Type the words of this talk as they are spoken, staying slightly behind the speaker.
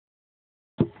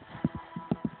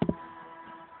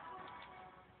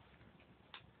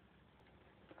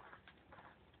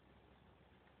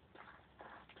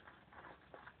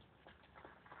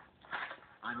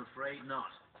afraid not.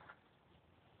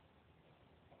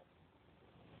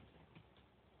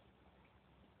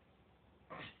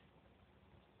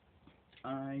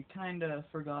 I kinda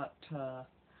forgot to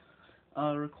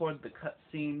record the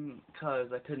cutscene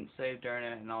because I couldn't save during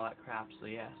it and all that crap, so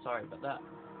yeah, sorry about that.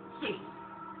 See,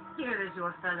 here is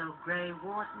your fellow Grey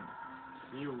Warden.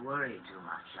 You worry too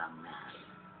much, young man.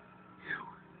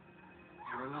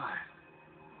 You're alive.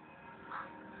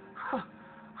 Huh.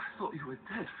 I thought you were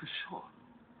dead for sure.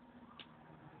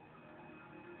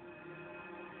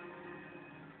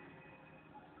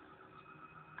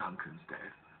 Duncan's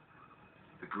dead.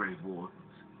 The Grey Wardens.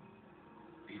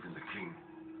 Even the King.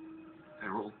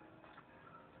 They're all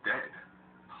dead.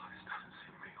 Oh, this doesn't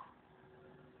seem real.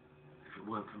 If it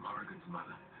weren't for Morrigan's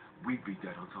mother, we'd be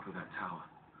dead on top of that tower.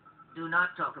 Do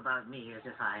not talk about me as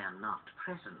if I am not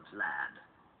present, lad.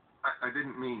 I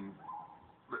didn't mean...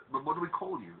 But what do we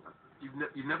call you?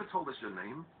 You've never told us your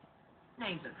name?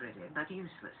 Names are pretty, but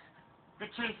useless. The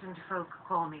chastened folk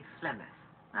call me Flemeth.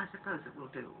 I suppose it will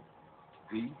do.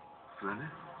 The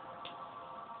Flemeth?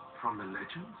 From the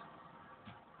legends?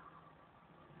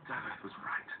 Daveth was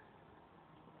right.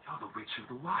 You're the Witch of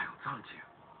the Wilds, aren't you?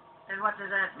 And what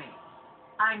does that mean?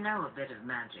 I know a bit of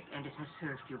magic, and it has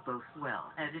served you both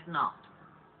well, has it not?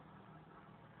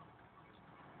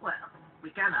 Well, we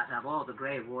cannot have all the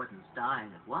Grey Wardens dying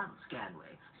at once, can we?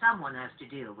 Someone has to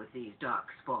deal with these dark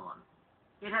spawn.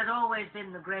 It has always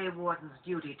been the Grey Warden's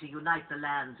duty to unite the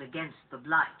lands against the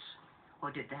Blight.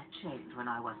 Or did that change when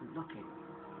I wasn't looking?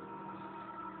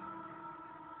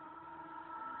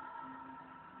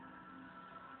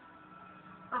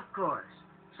 Of course,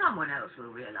 someone else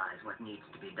will realize what needs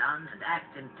to be done and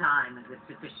act in time and with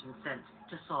sufficient sense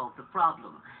to solve the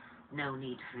problem. No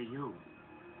need for you.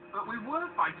 But we were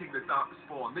fighting the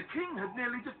Darkspawn. The King had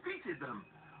nearly defeated them.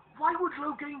 Why would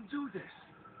Loghain do this?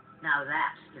 Now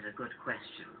that is a good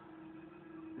question.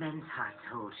 Men's hearts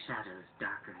hold shadows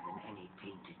darker than any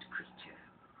tainted creature.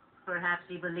 Perhaps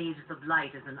he believes the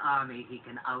Blight is an army he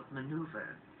can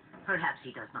outmaneuver. Perhaps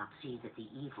he does not see that the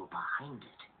evil behind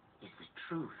it is the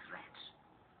true threat.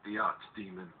 The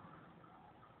Archdemon.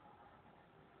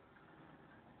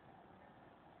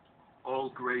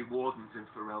 All Grey Wardens in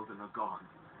Ferelden are gone.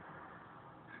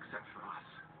 Except for us.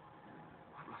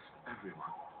 I've lost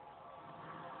everyone.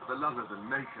 For the love of the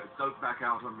Maker, don't back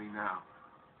out on me now.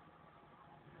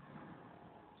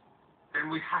 Then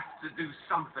we have to do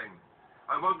something.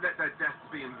 I won't let their deaths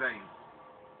be in vain.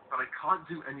 But I can't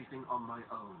do anything on my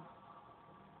own.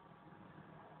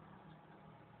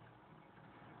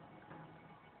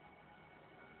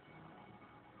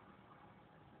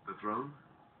 The throne?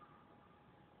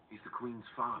 He's the Queen's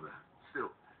father.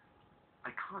 Still,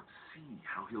 I can't see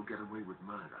how he'll get away with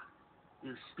murder.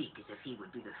 You speak as if he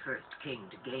would be the first king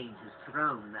to gain his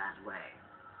throne that way.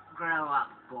 Grow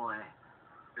up, boy.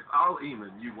 If Al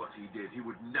Eamon knew what he did, he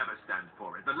would never stand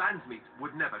for it. The Landsmeet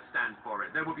would never stand for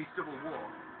it. There would be civil war.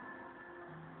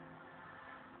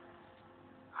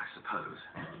 I suppose.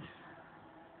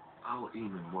 Al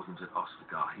Eamon wasn't at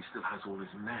Ostagar. He still has all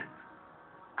his men.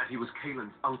 And he was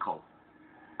Caelan's uncle.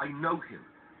 I know him.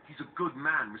 He's a good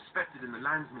man, respected in the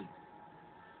Landsmeet.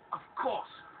 Of course,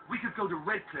 we could go to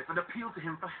Redcliffe and appeal to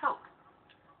him for help.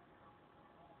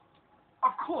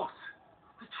 Of course,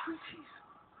 the treaties.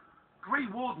 Grey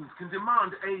Wardens can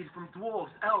demand aid from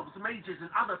dwarves, elves, mages, and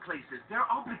other places. They're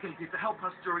obligated to help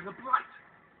us during a blight.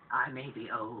 I may be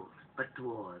old, but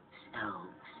dwarves,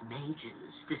 elves,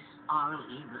 mages, this Arl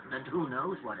Eamon, and who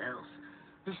knows what else.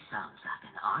 This sounds like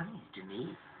an army to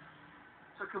me.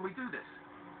 So can we do this?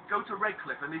 Go to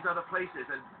Redcliffe and these other places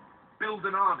and build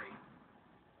an army?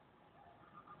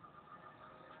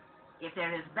 If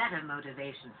there is better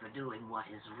motivation for doing what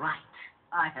is right,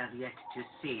 I have yet to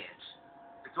see it.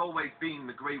 It's always been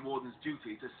the Grey Warden's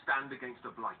duty to stand against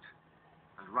a blight.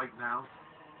 And right now,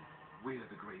 we're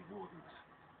the Grey Wardens.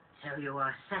 So you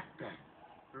are set then,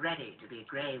 ready to be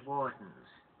Grey Wardens.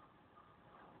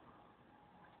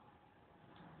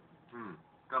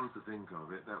 Come to think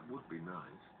of it, that would be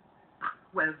nice.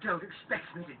 Well, don't expect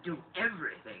me to do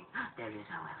everything. There is,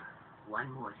 however,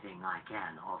 one more thing I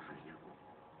can offer you.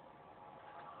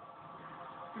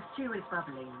 The stew is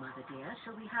bubbling, Mother dear.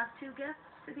 Shall we have 2 guests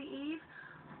for the eve,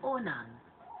 or none?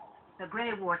 The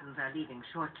Grey Wardens are leaving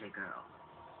shortly, girl.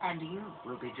 And you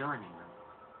will be joining them.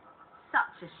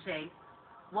 Such a shame.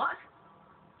 What?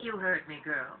 You heard me,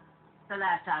 girl. The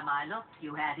last time I looked,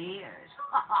 you had ears.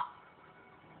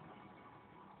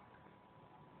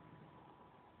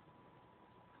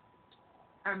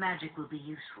 Her magic will be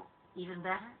useful. Even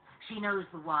better, she knows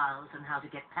the wilds and how to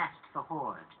get past the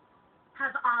Horde.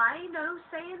 Have I no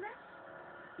say in this?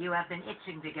 You have been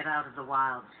itching to get out of the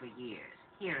wilds for years.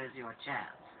 Here is your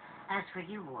chance. As for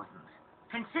you, Wardens,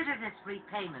 consider this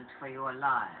repayment for your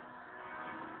lives.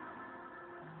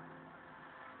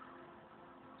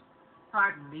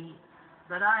 Pardon me,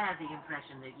 but I had the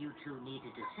impression that you two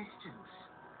needed assistance,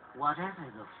 whatever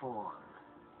the form.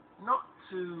 Not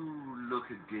to look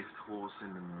a gift horse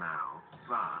in the mouth,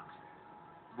 but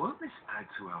won't this add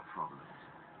to our problems?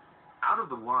 Out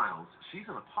of the wilds, she's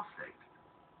an apostate.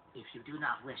 If you do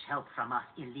not wish help from us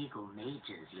illegal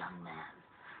mages, young man,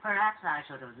 perhaps I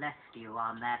should have left you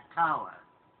on that tower.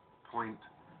 Point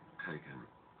taken.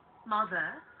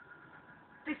 Mother,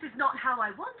 this is not how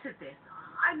I wanted this.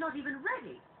 I'm not even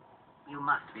ready. You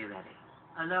must be ready.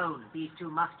 Alone, these two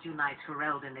must unite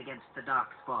Ferelden against the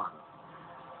Darkspawn.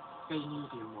 They need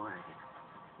you, Morrigan.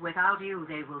 Without you,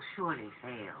 they will surely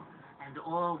fail, and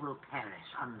all will perish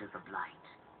under the blight.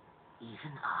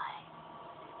 Even I.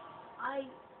 I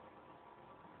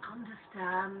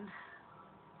understand.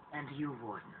 And you,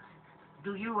 Warden,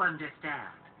 do you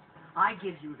understand? I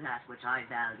give you that which I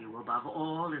value above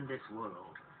all in this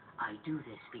world. I do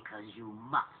this because you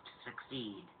must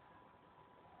succeed.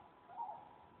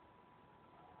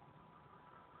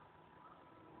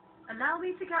 Allow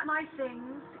me to get my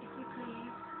things, if you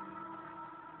please.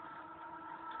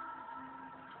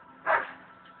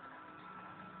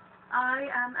 I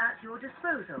am at your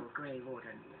disposal, Grey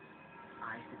Warden.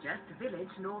 I suggest a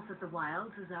village north of the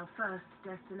wilds as our first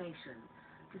destination.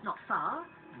 It is not far,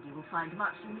 and you will find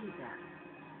much you need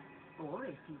there. Or,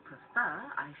 if you prefer,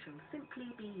 I shall simply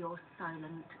be your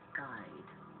silent guide.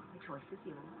 The choice is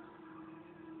yours.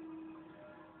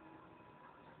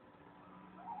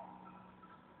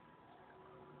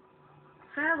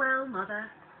 Farewell,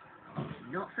 Mother.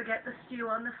 Do not forget the stew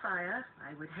on the fire.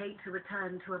 I would hate to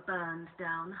return to a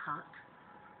burned-down hut.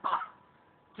 Bah!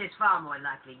 'Tis far more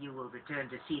likely you will return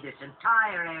to see this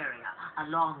entire area,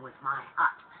 along with my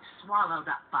hut, swallowed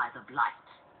up by the blight.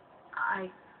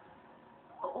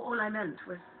 All I meant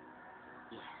was...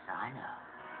 Yes, I know.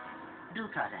 Do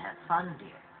try to have fun,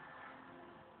 dear.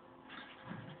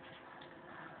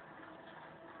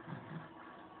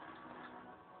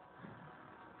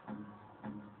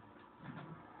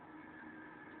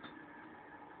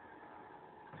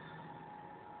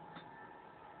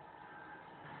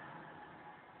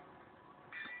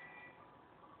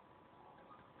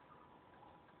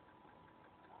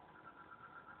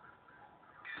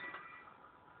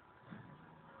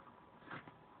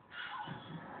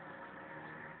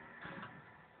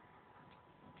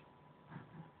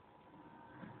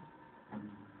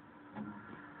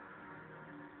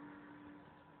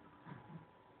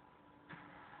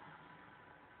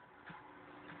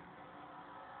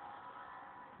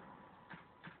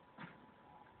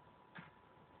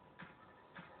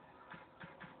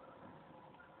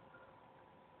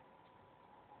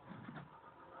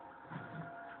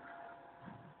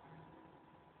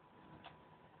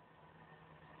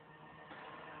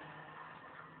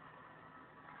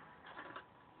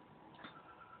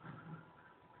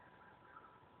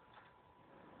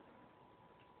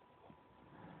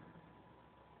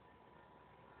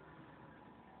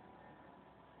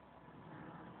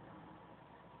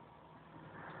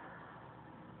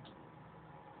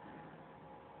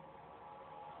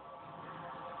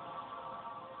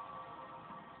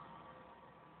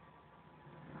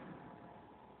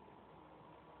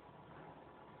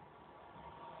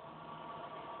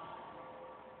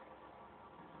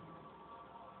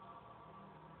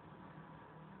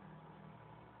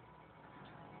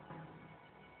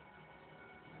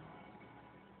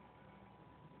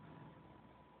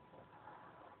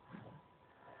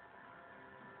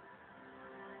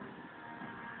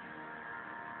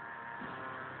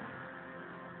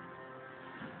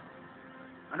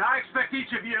 And I expect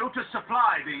each of you to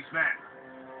supply these men.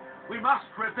 We must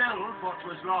rebuild what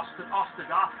was lost at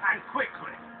Ostagar, and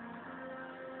quickly.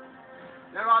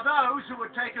 There are those who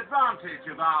would take advantage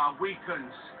of our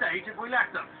weakened state if we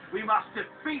let them. We must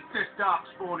defeat this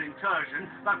Darkspawn incursion,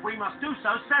 but we must do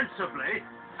so sensibly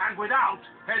and without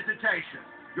hesitation.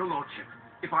 Your Lordship,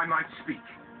 if I might speak.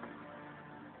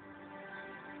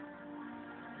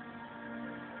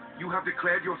 You have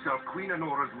declared yourself Queen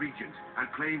Anora's regent and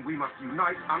claim we must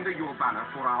unite under your banner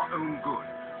for our own good.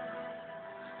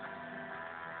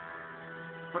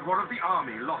 But what of the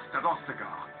army lost at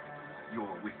Ostagar?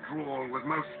 Your withdrawal was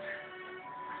most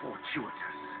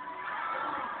fortuitous.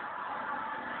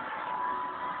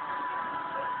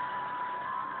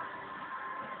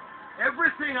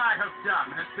 Everything I have done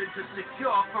has been to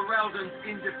secure Ferelden's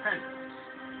independence.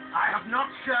 I have not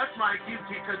shirked my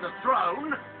duty to the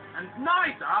throne, and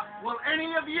neither will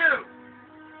any of you.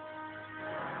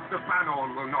 The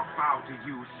Banon will not bow to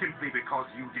you simply because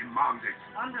you demand it.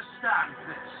 Understand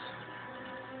this.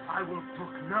 I will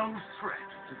brook no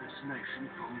threat to this nation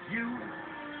from you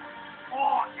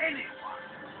or anyone.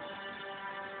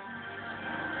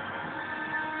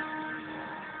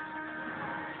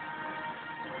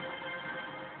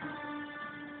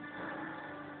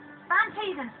 Van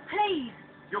Teeden, please!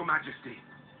 Your Majesty,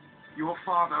 your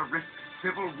father risked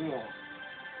civil war.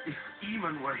 If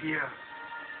Eamon were here...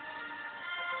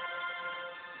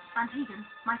 Van Teeden,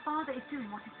 my father is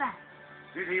doing what is best.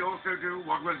 Did he also do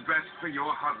what was best for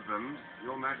your husband,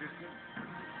 Your Majesty?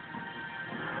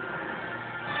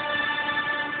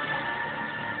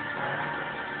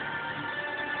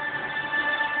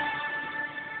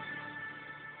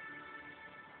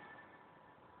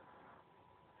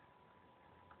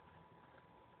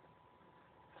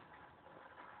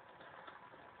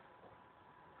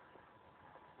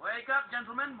 Wake up,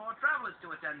 gentlemen. More travelers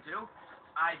to attend to.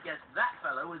 I guess that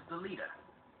fellow is the leader.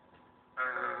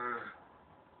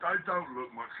 They don't look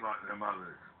much like them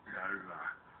others, you know.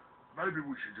 Maybe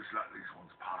we should just let these ones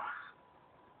pass.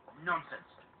 Nonsense.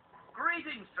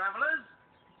 Greetings, travelers.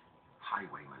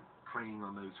 Highwaymen, preying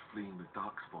on those fleeing the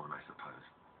Darkspawn, I suppose.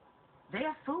 They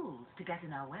are fools to get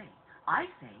in our way.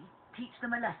 I say, teach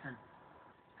them a lesson.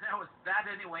 Now, is that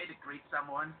any way to greet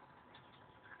someone?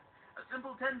 A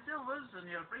simple 10 silvers, and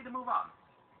you're free to move on.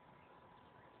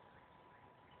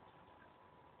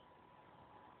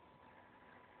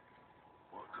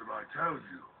 What did I tell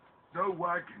you? No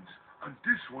wagons, and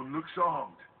this one looks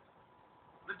armed.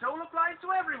 The toll applies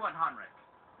to everyone, Henrik.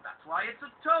 That's why it's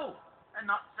a toll, and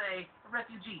not, say, a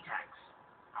refugee tax.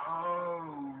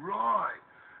 Oh, right.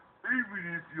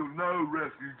 Even if you're no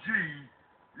refugee,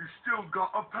 you still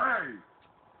gotta pay.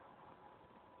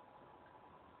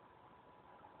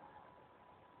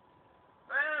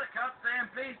 Well, I can't say I'm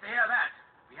pleased to hear that.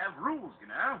 We have rules, you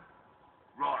know.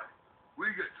 Right.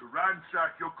 We get to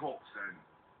ransack your corpse then.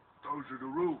 Those are the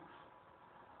rules.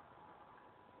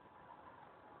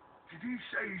 Did he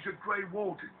say he's a Grey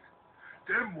Warden?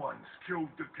 Them ones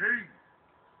killed the king.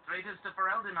 Traitors to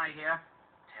Ferelden, I hear.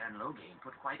 Teyrn Loghain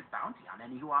put quite a bounty on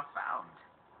any who are found.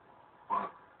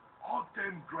 But aren't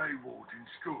them Grey Wardens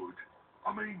good?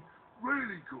 I mean,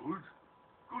 really good?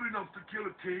 Good enough to kill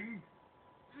a king?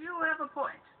 You have a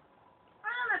point.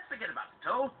 Well, let's forget about the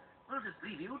toll. We'll just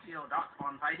leave you to your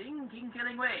Darkspawn fighting,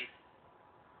 king-killing ways.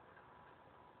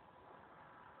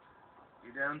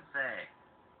 You don't say.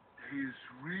 He's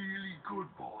really good,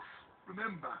 boss.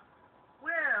 Remember?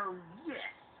 Well,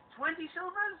 yes. 20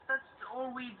 silvers? That's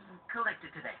all we've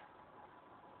collected today.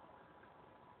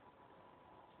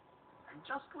 And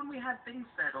just when we had things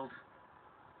settled,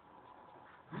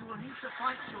 we will need to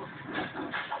fight shortly.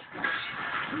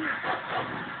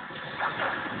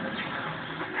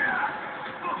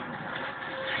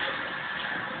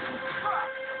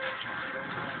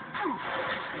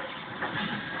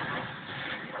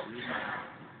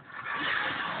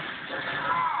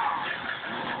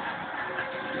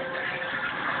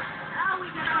 Now we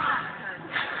get our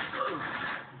answers.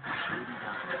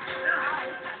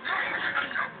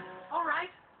 All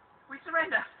right, we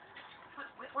surrender.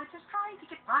 We're just trying to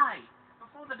get by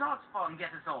before the Darkspawn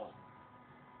get us all.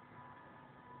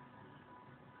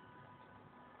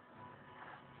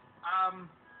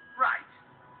 Right.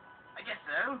 I guess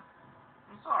so.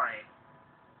 I'm sorry.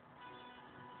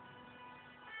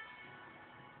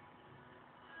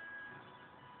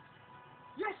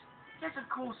 Yes, of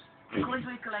course. The coins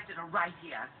we collected are right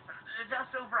here.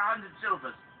 Just over 100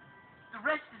 silvers. The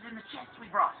rest is in the chest we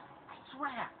brought. I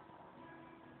swear.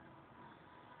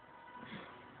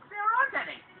 There aren't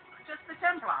any. Just the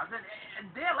Templars, and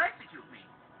they'll execute me.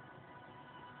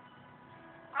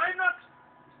 I'm not...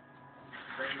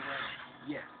 Very well.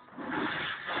 Yes. Of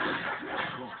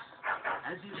course.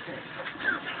 As you say.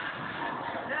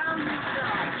 Down you go.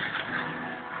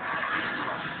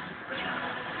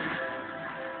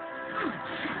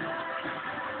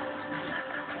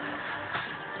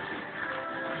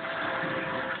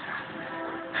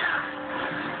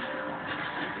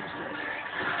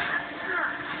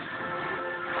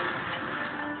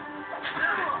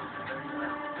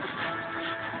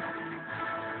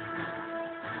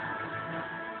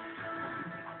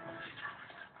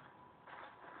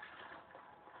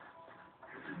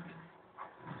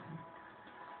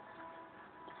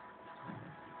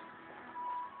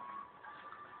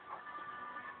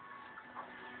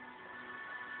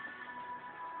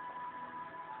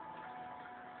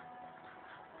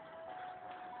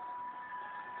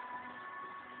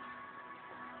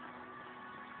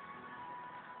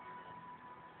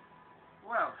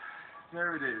 Well,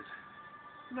 there it is.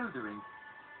 Lothering.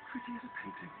 Pretty as a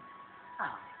painting.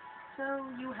 Ah, So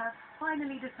you have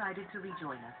finally decided to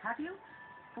rejoin us, have you?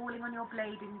 Falling on your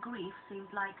blade in grief seems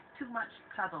like too much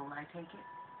trouble, I take it.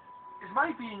 Is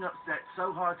my being upset so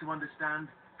hard to understand?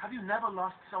 Have you never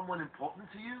lost someone important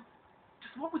to you?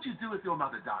 Just what would you do if your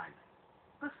mother died?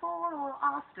 Before or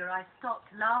after I stopped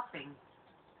laughing?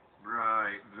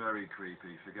 Right, very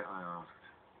creepy. Forget I asked.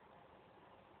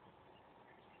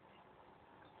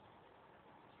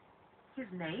 His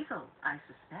navel, I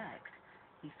suspect.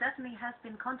 He certainly has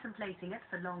been contemplating it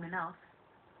for long enough.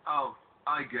 Oh,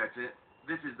 I get it.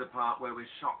 This is the part where we're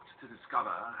shocked to discover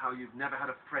how you've never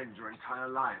had a friend your entire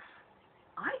life.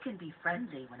 I can be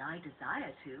friendly when I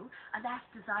desire to, and that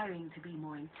desiring to be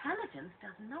more intelligent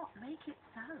does not make it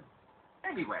so.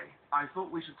 Anyway, I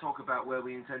thought we should talk about where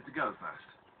we intend to go first.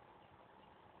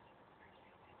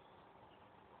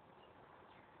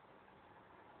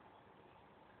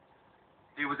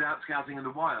 He was out scouting in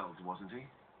the wilds, wasn't he?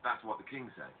 That's what the king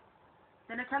said.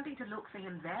 Then attempting to look for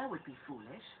him there would be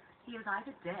foolish. He is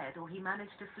either dead or he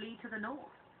managed to flee to the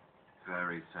north.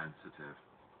 Very sensitive.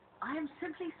 I am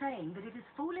simply saying that it is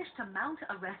foolish to mount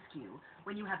a rescue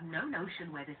when you have no notion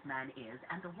where this man is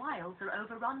and the wilds are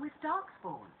overrun with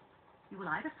darkspawn. You will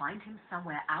either find him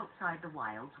somewhere outside the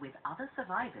wilds with other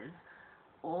survivors,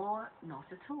 or not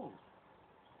at all.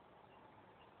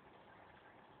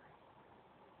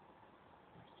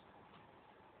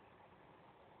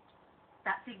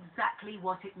 That's exactly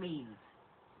what it means.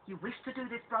 You wish to do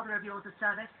this brother of yours a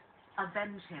service?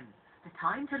 Avenge him. The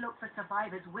time to look for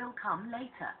survivors will come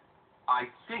later. I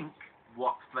think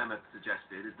what Flemeth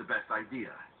suggested is the best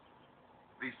idea.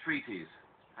 These treaties,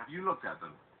 have you looked at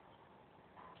them?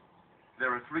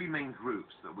 There are three main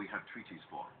groups that we have treaties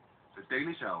for. The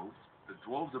Dalish Elves, the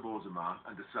Dwarves of Orzammar,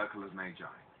 and the Circle of Magi.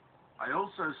 I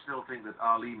also still think that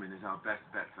Arleman is our best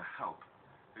bet for help.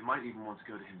 We might even want to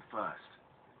go to him first.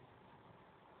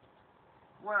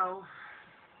 Well,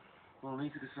 we'll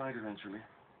need to decide eventually.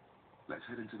 Let's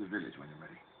head into the village when you're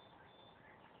ready.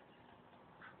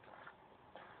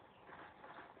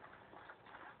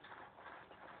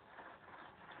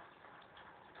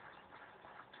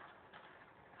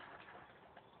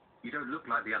 You don't look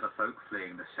like the other folk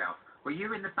fleeing the south. Were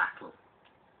you in the battle?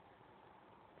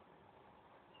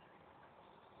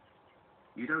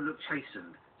 You don't look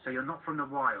chastened, so you're not from the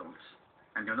wilds.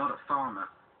 And you're not a farmer.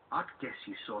 I'd guess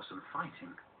you saw some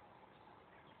fighting.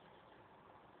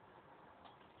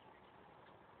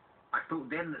 I thought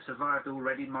them that survived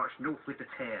already marched north with the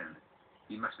Tairn.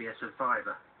 You must be a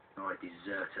survivor, or a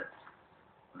deserter.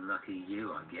 Lucky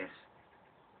you, I guess.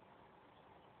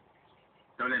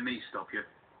 Don't let me stop you.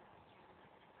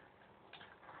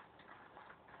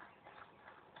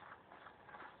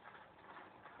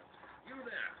 You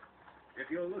there.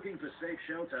 If you're looking for safe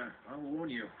shelter, I'll warn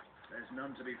you. There's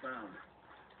none to be found.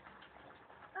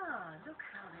 Ah, look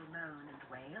how they moan and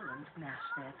wail and gnash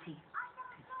their teeth.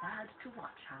 It is sad to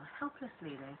watch how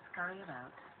helplessly they scurry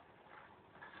about.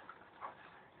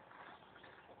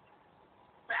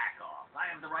 Back off. I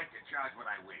have the right to charge what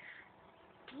I wish.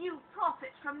 You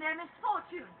profit from their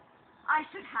misfortune. I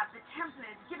should have the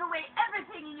Templars give away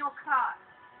everything in your car.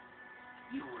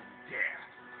 You wouldn't dare.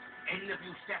 Any of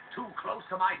you step too close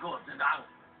to my goods and I'll...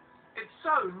 It's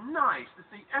so nice to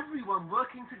see everyone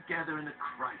working together in a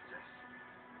crisis.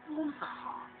 Warms the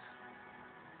heart.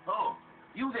 Oh,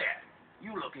 you there.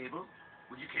 You look able.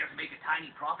 Would you care to make a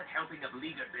tiny profit helping a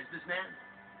beleaguered businessman?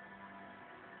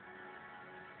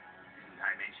 Didn't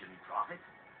I mention profit?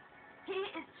 He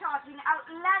is charging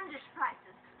outlandish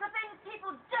prices for things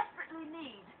people desperately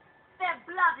need. Their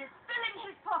blood is filling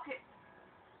his pockets.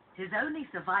 His only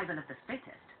survival of the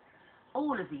fittest.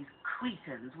 All of these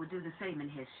cretins would do the same in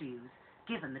his shoes,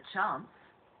 given the chance.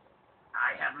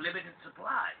 I have limited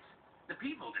supplies. The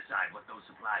people decide what those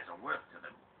supplies are worth to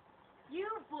them. You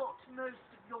bought most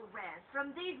of your wares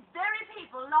from these very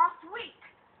people last week.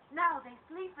 Now they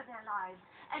flee for their lives,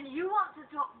 and you want to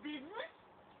talk business?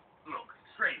 Look,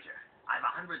 stranger, I've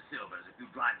 100 silvers if you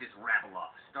drive this rabble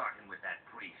off, starting with that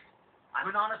priest.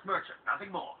 I'm an honest merchant,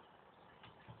 nothing more.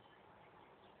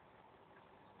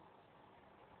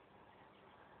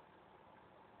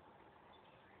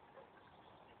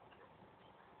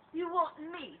 You want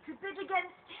me to bid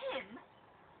against him?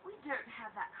 We don't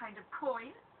have that kind of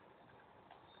coin.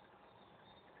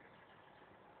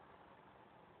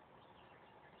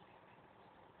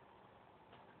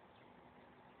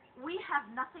 We have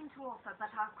nothing to offer but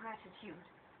our gratitude.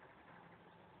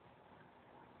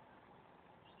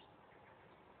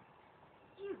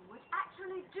 You would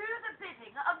actually do the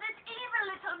bidding of this evil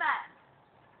little man.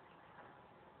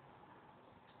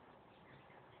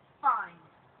 Fine.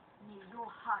 May your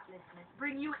heartlessness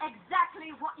bring you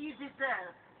exactly what you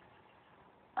deserve.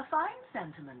 A fine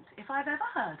sentiment, if I've ever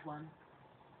heard one.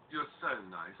 You're so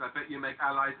nice. I bet you make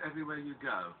allies everywhere you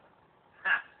go.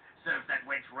 Ha! Serves that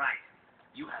wench right.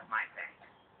 You have my thanks.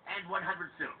 And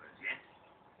 100 silvers, yes?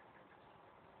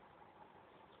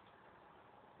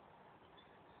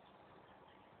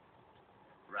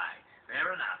 Right.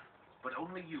 Fair enough. But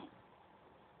only you.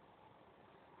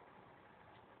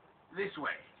 This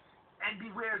way. And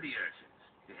beware the urchins.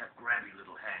 They have grabby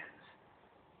little hands.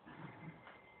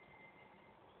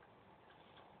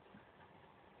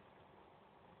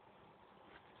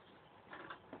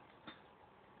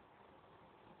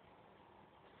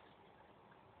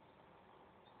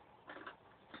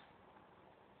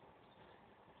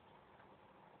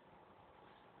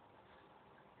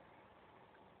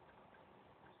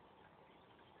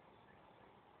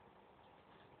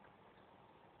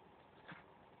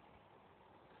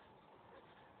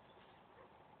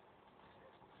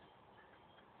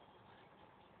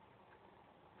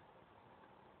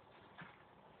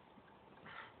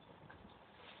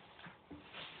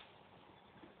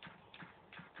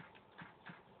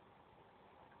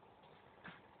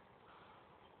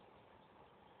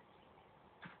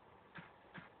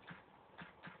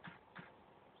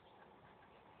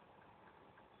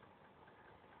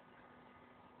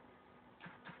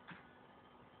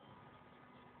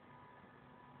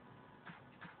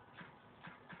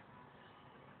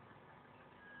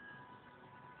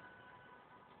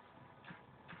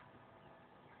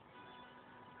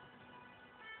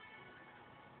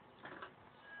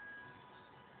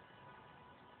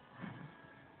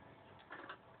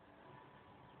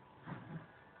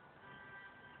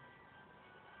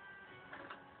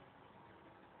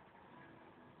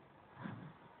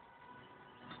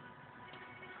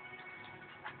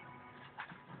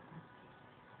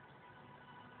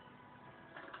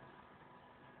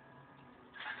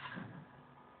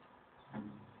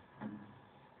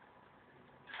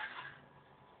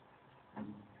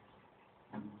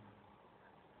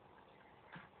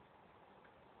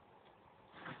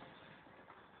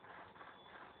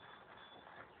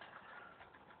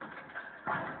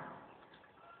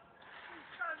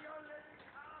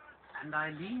 And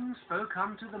Eileen spoke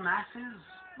unto the masses,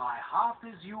 my harp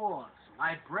is yours,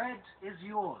 my bread is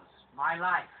yours, my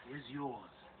life is yours.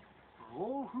 For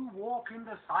all who walk in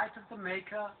the sight of the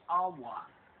Maker are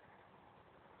one.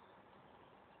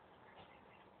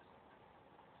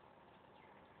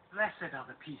 Blessed are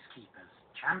the peacekeepers,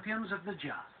 champions of the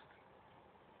just.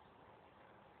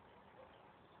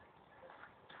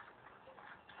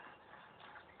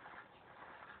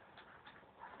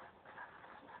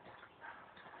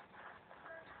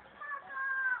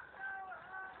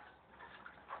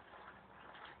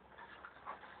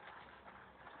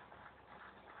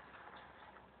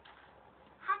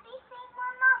 Have you seen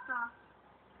my mother?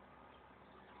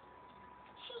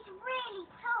 She's really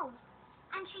tall,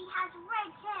 and she has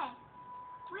red hair.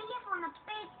 We live on a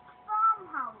big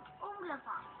farmhold, all of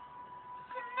us.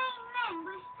 Some mean men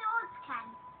with swords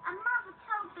came, and Mother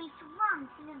told me to run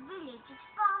to the village as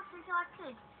fast as I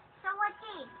could, so I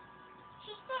did.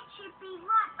 She said she'd be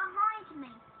right behind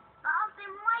me, but I've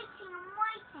been waiting and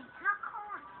waiting, and I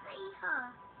can't see her.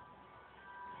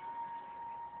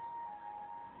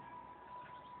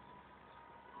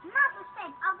 Mother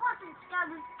said I wasn't to go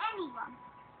with anyone.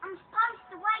 I'm supposed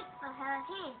to wait for her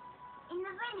here, in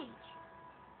the village.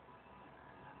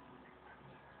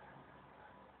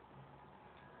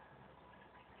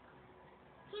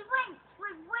 He went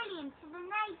with William to the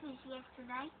neighbours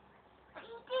yesterday, but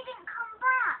he didn't come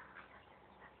back.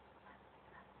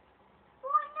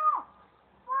 Why not?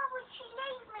 Why would she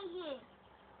leave me here?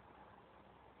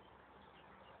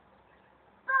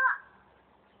 But,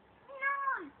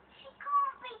 no, she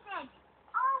can't be dead.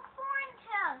 I'll find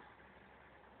her.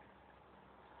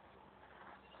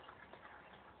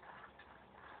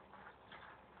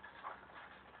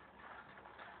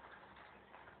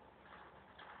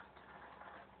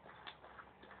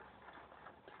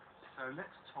 So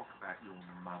let's talk about your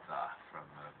mother for a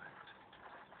moment.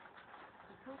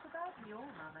 To talk about your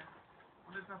mother.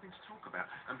 Well, there's nothing to talk about.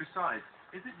 And besides,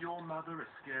 isn't your mother a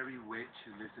scary witch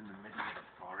who lives in the middle of the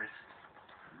forest?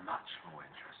 Much more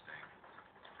interesting.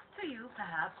 To you,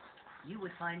 perhaps, you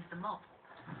would find the mop.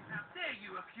 How dare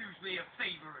you accuse me of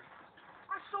thievery?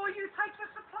 I saw you take the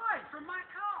supplies from my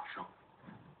car. Sure.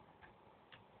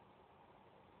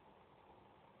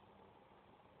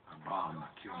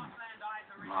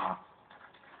 Ma,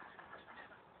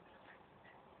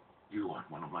 you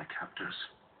aren't one of my captors.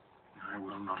 I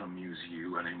will not amuse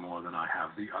you any more than I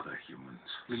have the other humans.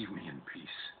 Leave me in peace.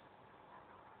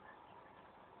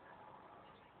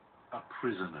 A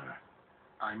prisoner.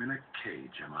 I'm in a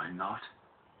cage, am I not?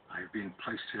 I've been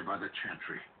placed here by the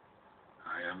Chantry.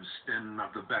 I am Sten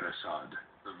of the Beresod,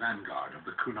 the vanguard of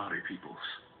the Kunari peoples.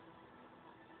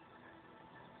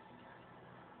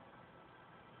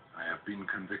 I have been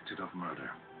convicted of murder,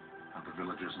 and the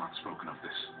villagers not spoken of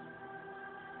this.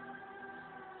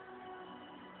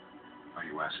 Are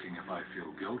you asking if I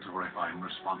feel guilt or if I'm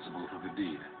responsible for the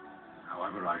deed?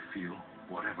 However I feel,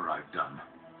 whatever I've done,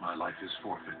 my life is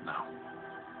forfeit now.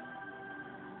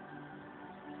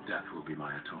 Death will be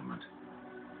my atonement.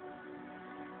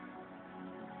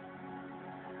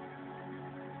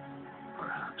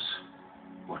 Perhaps.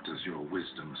 What does your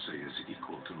wisdom say is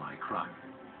equal to my crime?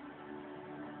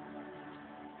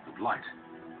 The Blight.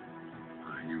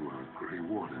 You are a Grey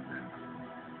Warden, then.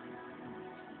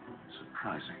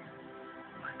 Surprising.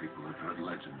 My people have heard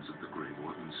legends of the Grey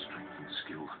Warden's strength and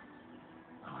skill.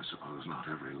 Though I suppose not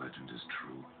every legend is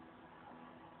true.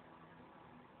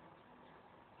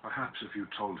 Perhaps if you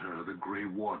told her the Grey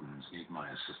Wardens need my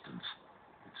assistance,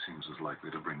 it seems as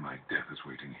likely to bring my death as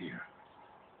waiting here.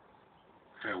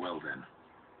 Farewell, then.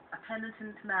 A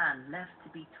penitent man left to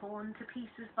be torn to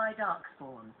pieces by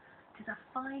Darkspawn. 'Tis a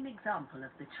fine example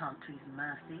of the Chantry's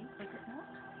mercy, is it not?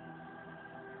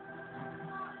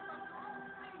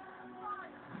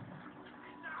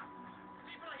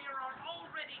 People here are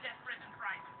already desperate and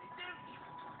frightened. They don't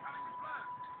even come into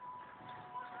blows.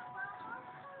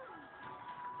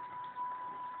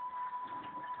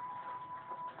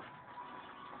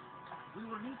 We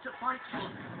will need to fight for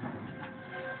them.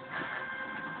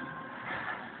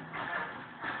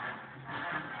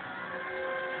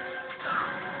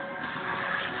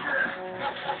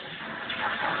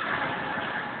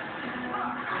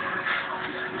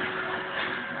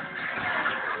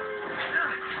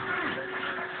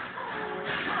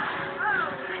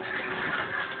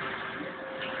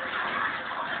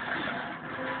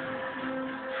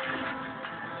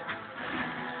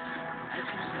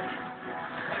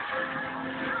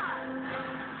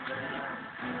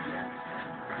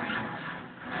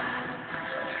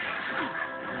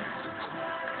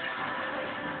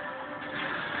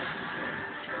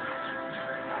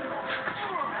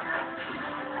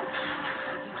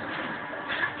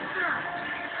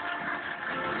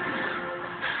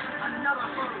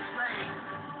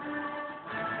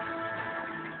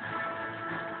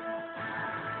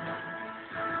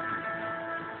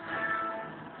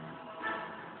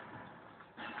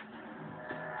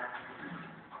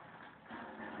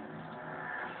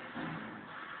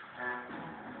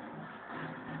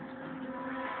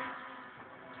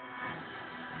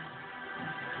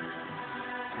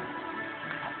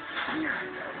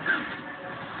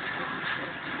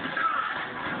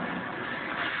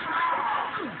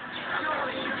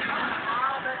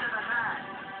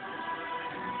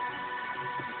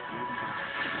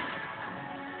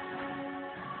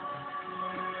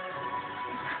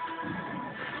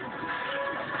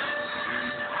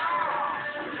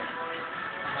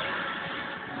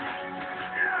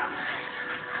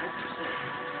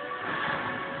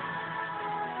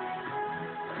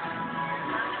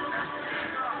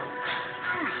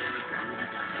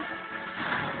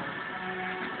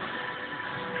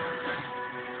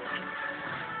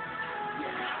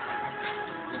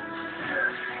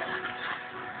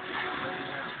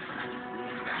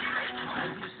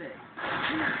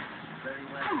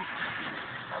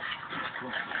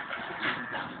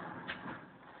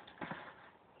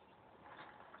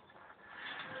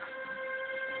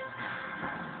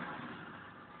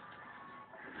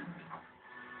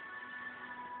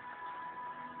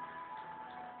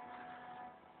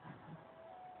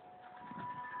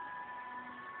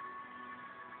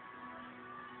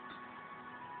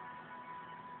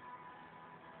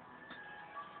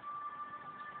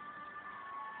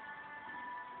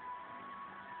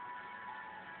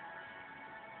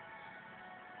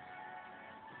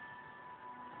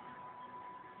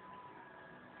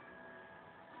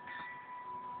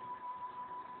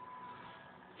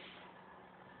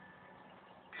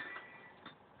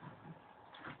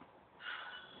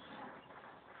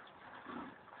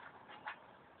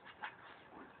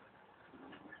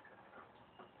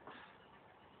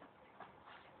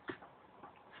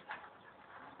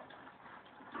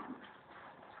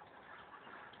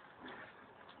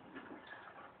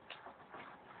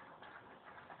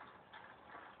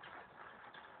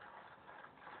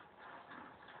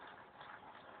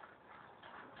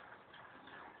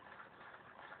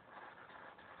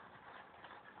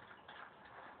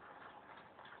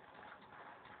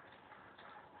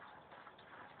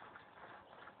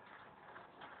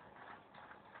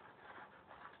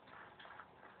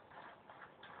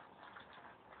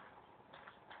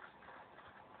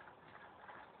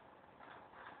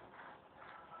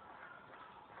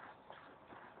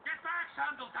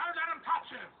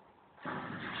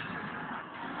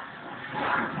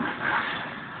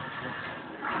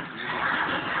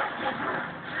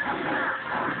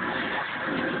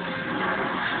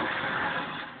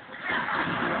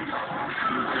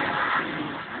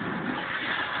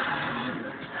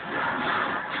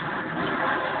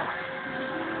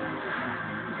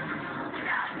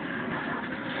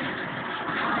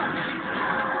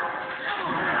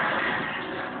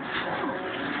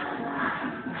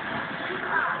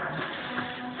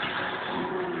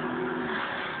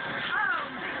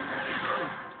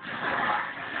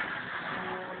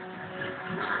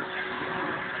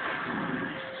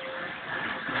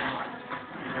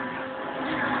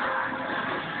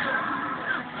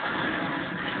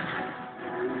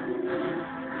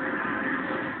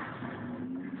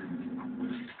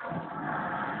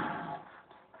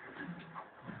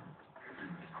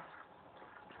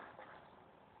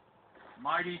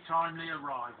 mighty timely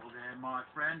arrival there, my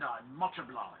friend. I'm much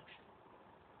obliged.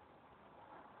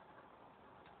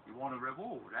 You want a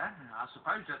reward, eh? I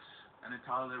suppose that's an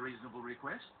entirely reasonable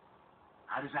request.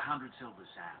 How does 100 silver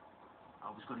sound? I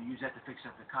was going to use that to fix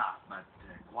up the car, but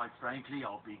quite frankly,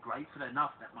 I'll be grateful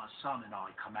enough that my son and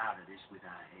I come out of this with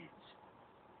our heads.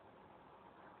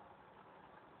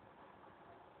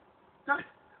 Good.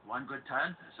 One good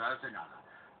turn deserves another.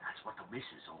 That's what the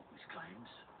missus always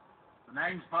claims. The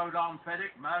name's Bodon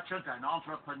Feddick, merchant and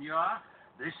entrepreneur.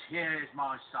 This here is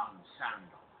my son,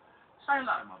 Sandal. Say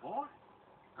hello, my boy.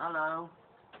 Hello.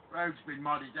 Road's been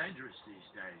mighty dangerous these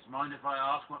days. Mind if I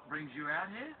ask what brings you out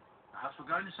here? Perhaps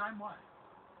we're going the same way.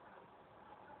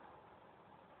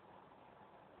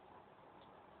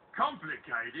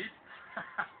 Complicated?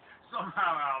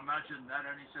 Somehow I imagine that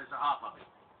only says a half of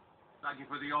it. Thank you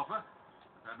for the offer.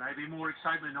 There may be more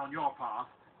excitement on your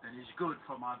part than is good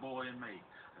for my boy and me.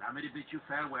 Allow me to bid you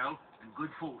farewell and good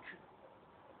fortune.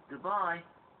 Goodbye.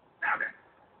 Now then,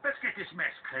 let's get this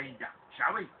mess cleaned up,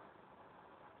 shall we?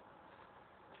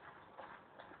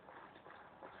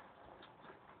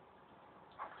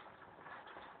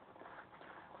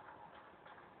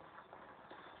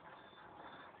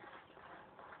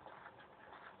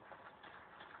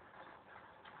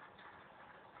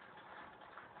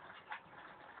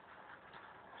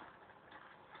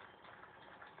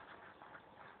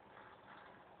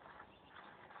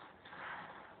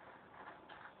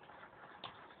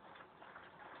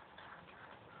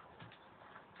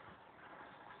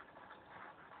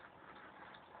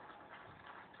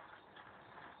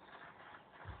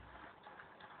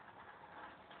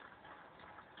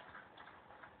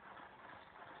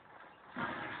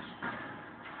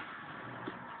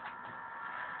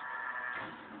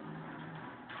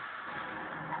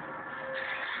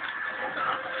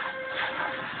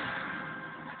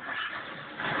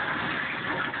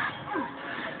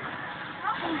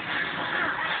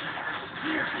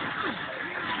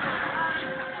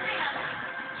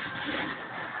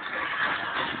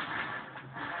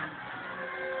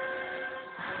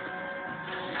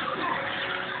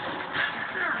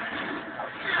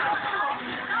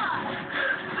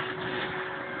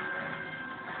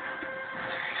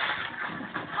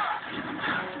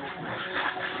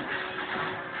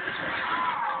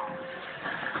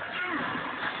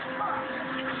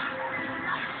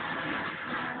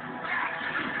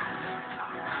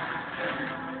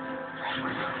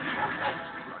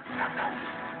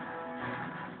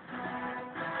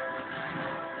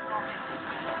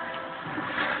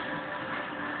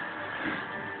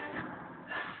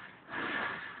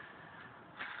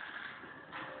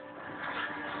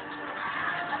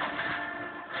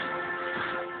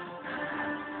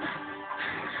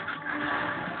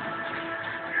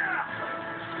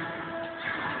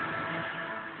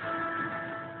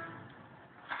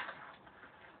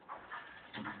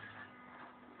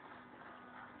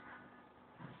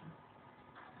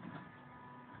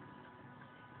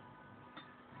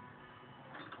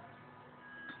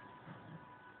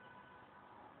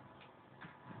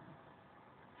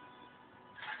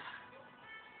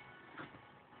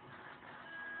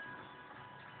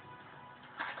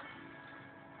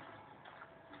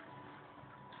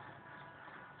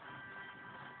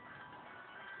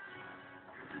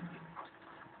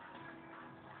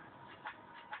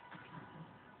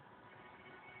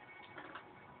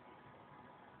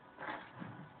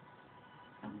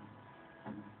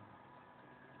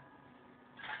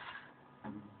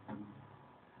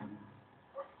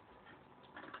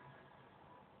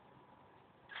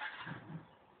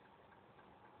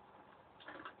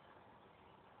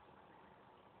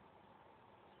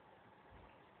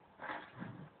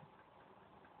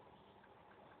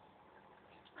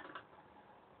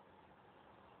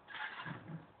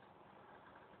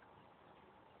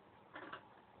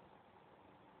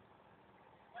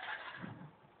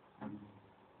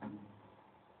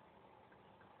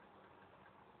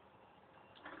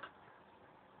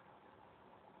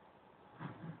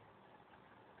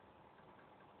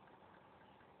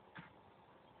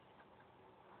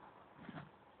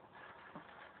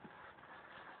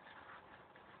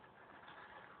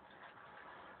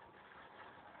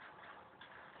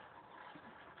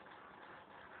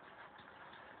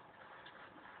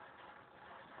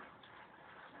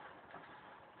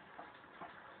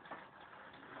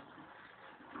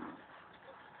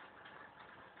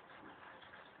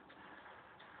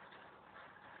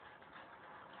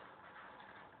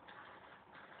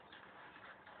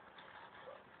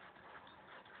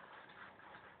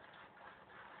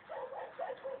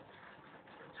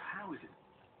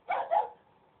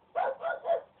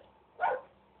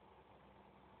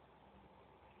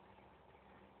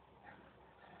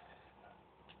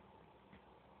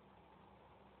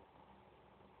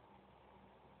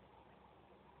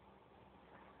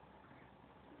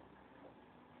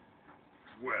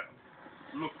 Well,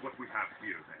 look what we have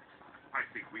here then. I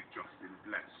think we've just been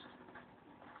blessed.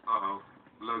 Uh-oh.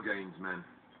 Logain's men.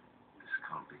 This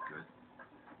can't be good.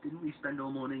 Didn't we spend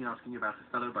all morning asking about a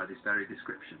fellow by this very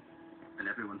description? And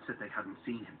everyone said they hadn't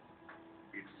seen him.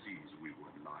 It seems we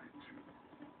were lied to.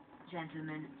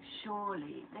 Gentlemen,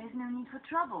 surely there's no need for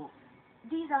trouble.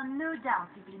 These are no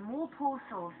doubt simply more poor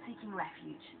souls seeking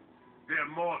refuge. They're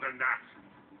more than that.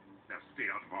 Now stay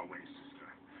out of our way, sister.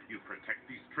 You protect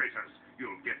these traitors,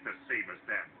 you'll get the same as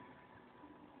them.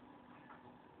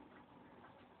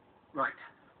 Right.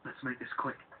 Let's make this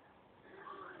quick.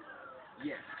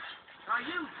 Yes. Are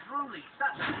you truly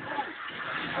such a fool?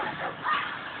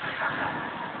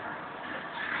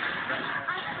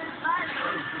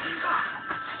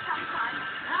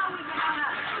 Now we get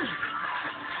out.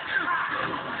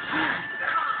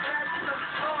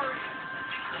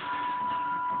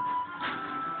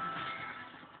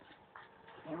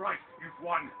 All right, you've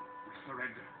won. We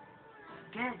surrender.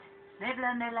 Good. They've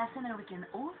learned their lesson and we can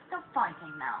all stop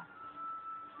fighting now.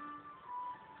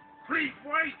 Please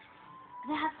wait!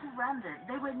 They have surrendered.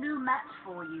 They were no match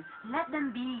for you. Let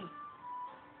them be.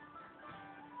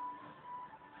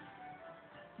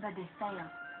 But they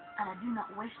failed, and I do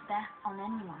not wish death on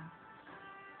anyone.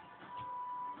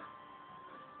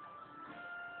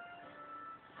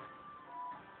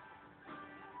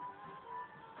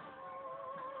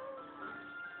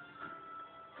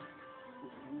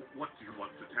 What do you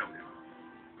want to tell him?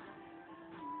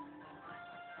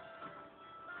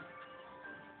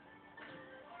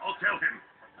 I'll tell him.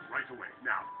 Right away.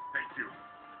 Now. Thank you.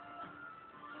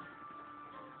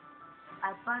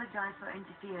 I apologize for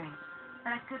interfering,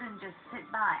 but I couldn't just sit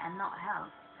by and not help.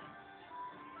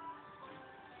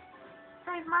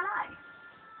 Saved my life.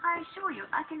 I assure you,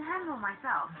 I can handle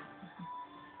myself.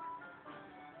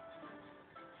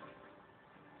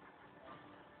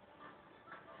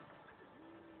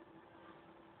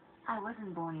 I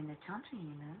wasn't born in the Chantry,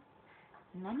 you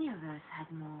know. Many of us had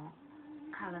more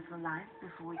colorful lives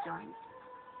before we joined.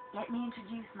 Let me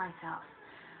introduce myself.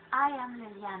 I am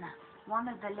Liliana, one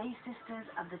of the lay sisters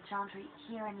of the Chantry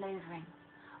here in Levering.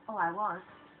 Oh, I was.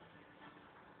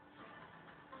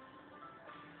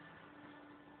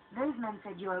 Those men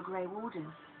said you're a Grey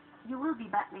Warden. You will be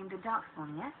battling the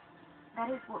Darkspawn, yes? That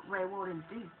is what Grey Wardens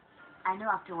do. I know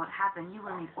after what happened, you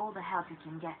will need all the help you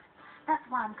can get. That's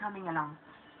why I'm coming along.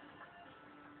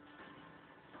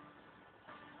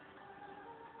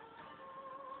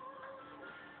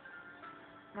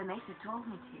 The Maester told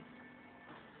me to.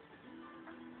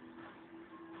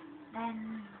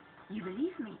 Then, you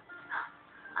believe me?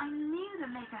 I knew the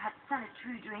Maker had sent a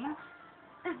true dream.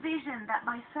 A vision that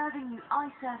by serving you, I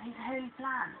serve his holy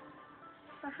plan.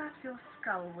 Perhaps your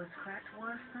skull was cracked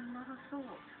worse than Mother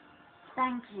thought.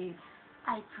 Thank you.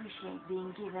 I appreciate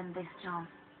being given this chance.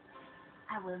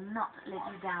 I will not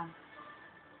let you down.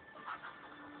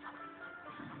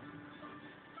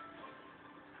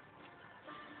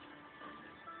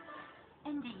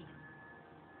 Indeed.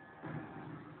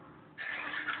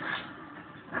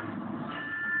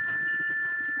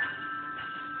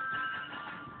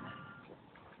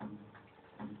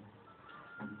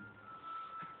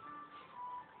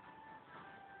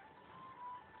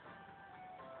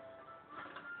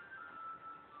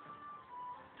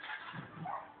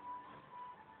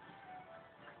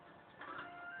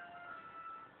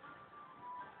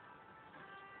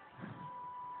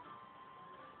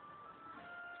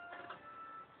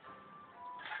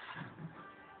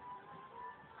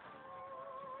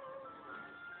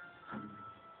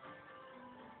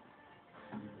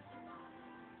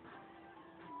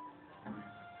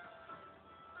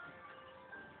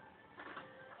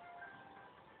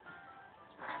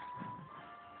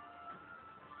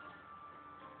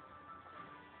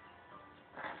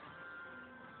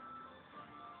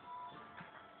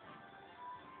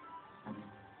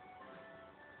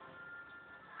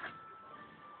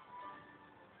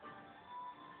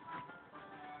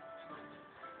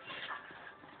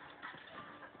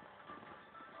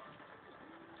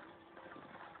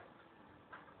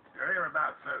 You hear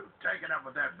about food? Take it up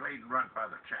with that bleeding runt by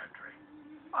the Chantry.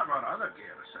 I've got other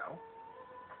gear to sell.